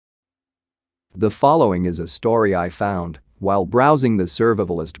The following is a story I found while browsing the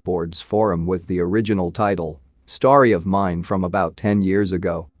Survivalist Boards forum with the original title, "Story of Mine from about 10 years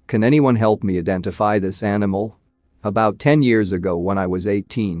ago. Can anyone help me identify this animal?" About 10 years ago when I was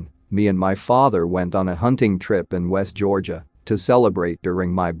 18, me and my father went on a hunting trip in West Georgia to celebrate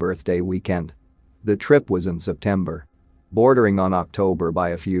during my birthday weekend. The trip was in September, bordering on October by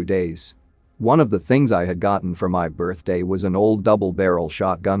a few days. One of the things I had gotten for my birthday was an old double-barrel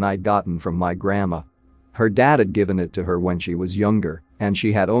shotgun I'd gotten from my grandma. Her dad had given it to her when she was younger, and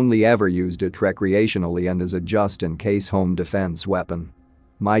she had only ever used it recreationally and as a just-in-case home defense weapon.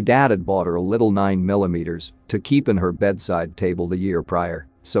 My dad had bought her a little 9mm to keep in her bedside table the year prior,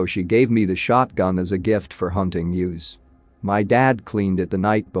 so she gave me the shotgun as a gift for hunting use. My dad cleaned it the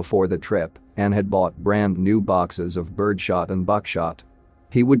night before the trip and had bought brand new boxes of birdshot and buckshot.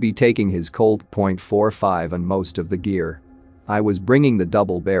 He would be taking his Colt .45 and most of the gear. I was bringing the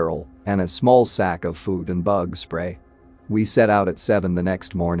double barrel and a small sack of food and bug spray. We set out at 7 the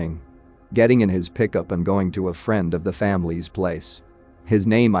next morning, getting in his pickup and going to a friend of the family's place. His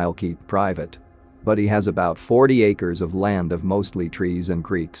name I'll keep private, but he has about 40 acres of land of mostly trees and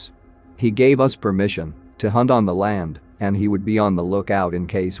creeks. He gave us permission to hunt on the land, and he would be on the lookout in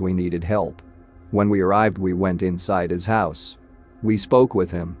case we needed help. When we arrived, we went inside his house. We spoke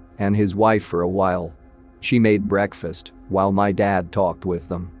with him and his wife for a while. She made breakfast while my dad talked with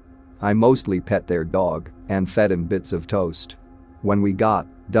them. I mostly pet their dog and fed him bits of toast. When we got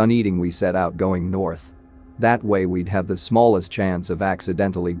done eating, we set out going north. That way we'd have the smallest chance of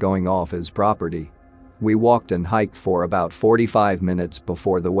accidentally going off his property. We walked and hiked for about 45 minutes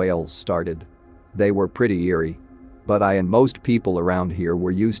before the whales started. They were pretty eerie, but I and most people around here were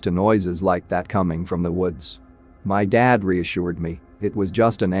used to noises like that coming from the woods. My dad reassured me it was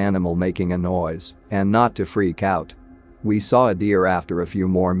just an animal making a noise and not to freak out. We saw a deer after a few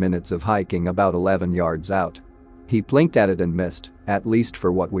more minutes of hiking about 11 yards out. He blinked at it and missed, at least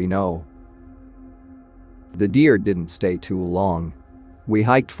for what we know. The deer didn't stay too long. We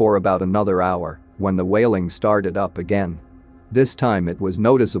hiked for about another hour when the wailing started up again. This time it was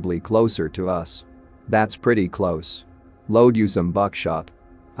noticeably closer to us. That's pretty close. Load you some buckshot.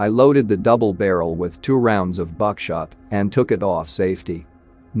 I loaded the double barrel with 2 rounds of buckshot and took it off safety.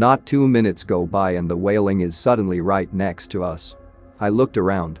 Not 2 minutes go by and the wailing is suddenly right next to us. I looked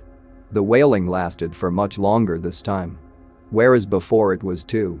around. The wailing lasted for much longer this time. Whereas before it was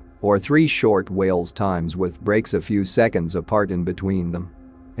 2 or 3 short wails times with breaks a few seconds apart in between them.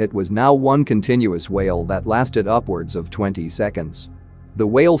 It was now one continuous wail that lasted upwards of 20 seconds. The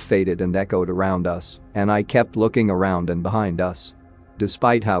wail faded and echoed around us, and I kept looking around and behind us.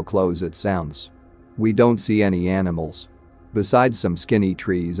 Despite how close it sounds, we don't see any animals. Besides some skinny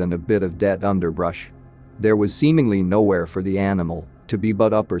trees and a bit of dead underbrush, there was seemingly nowhere for the animal to be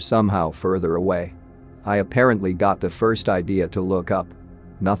but up or somehow further away. I apparently got the first idea to look up.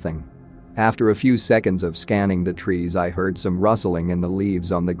 Nothing. After a few seconds of scanning the trees, I heard some rustling in the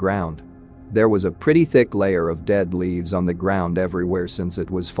leaves on the ground. There was a pretty thick layer of dead leaves on the ground everywhere since it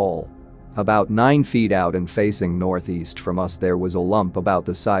was fall. About 9 feet out and facing northeast from us there was a lump about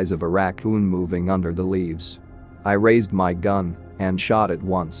the size of a raccoon moving under the leaves. I raised my gun and shot it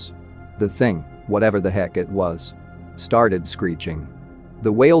once. The thing, whatever the heck it was, started screeching.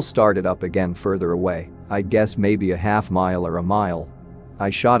 The wail started up again further away, I'd guess maybe a half mile or a mile. I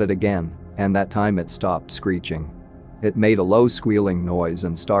shot it again, and that time it stopped screeching. It made a low squealing noise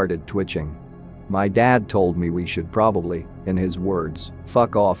and started twitching. My dad told me we should probably, in his words,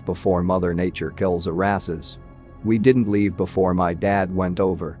 fuck off before Mother Nature kills our asses. We didn't leave before my dad went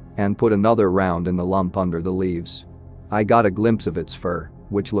over and put another round in the lump under the leaves. I got a glimpse of its fur,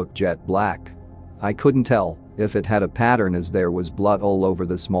 which looked jet black. I couldn't tell if it had a pattern as there was blood all over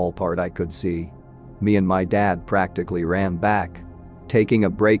the small part I could see. Me and my dad practically ran back, taking a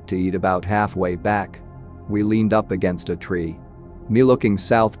break to eat about halfway back. We leaned up against a tree, me looking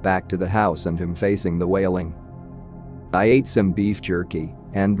south back to the house and him facing the wailing. I ate some beef jerky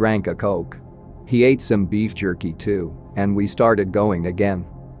and drank a Coke. He ate some beef jerky too, and we started going again.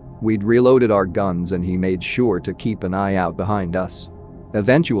 We'd reloaded our guns and he made sure to keep an eye out behind us.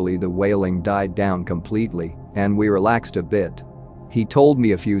 Eventually the wailing died down completely and we relaxed a bit. He told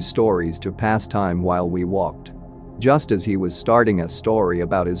me a few stories to pass time while we walked. Just as he was starting a story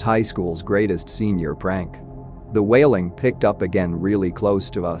about his high school's greatest senior prank, the wailing picked up again really close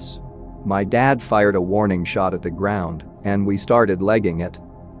to us. My dad fired a warning shot at the ground and we started legging it.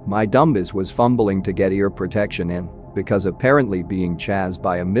 My dumbass was fumbling to get ear protection in because apparently being chased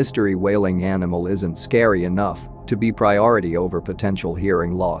by a mystery wailing animal isn't scary enough to be priority over potential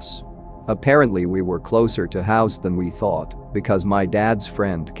hearing loss. Apparently we were closer to house than we thought because my dad's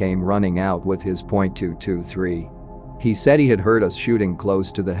friend came running out with his .223. He said he had heard us shooting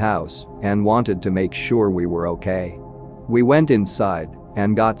close to the house and wanted to make sure we were okay. We went inside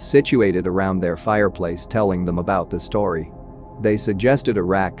and got situated around their fireplace telling them about the story. They suggested a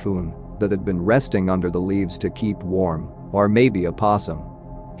raccoon that had been resting under the leaves to keep warm, or maybe a possum.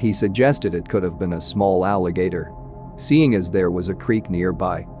 He suggested it could have been a small alligator. Seeing as there was a creek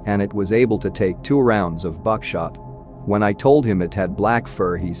nearby and it was able to take 2 rounds of buckshot. When I told him it had black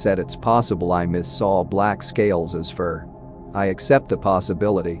fur, he said it's possible I missaw black scales as fur. I accept the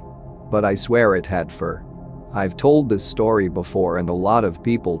possibility, but I swear it had fur. I've told this story before and a lot of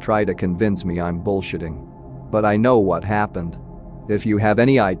people try to convince me I'm bullshitting. But I know what happened. If you have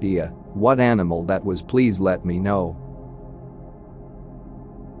any idea what animal that was, please let me know.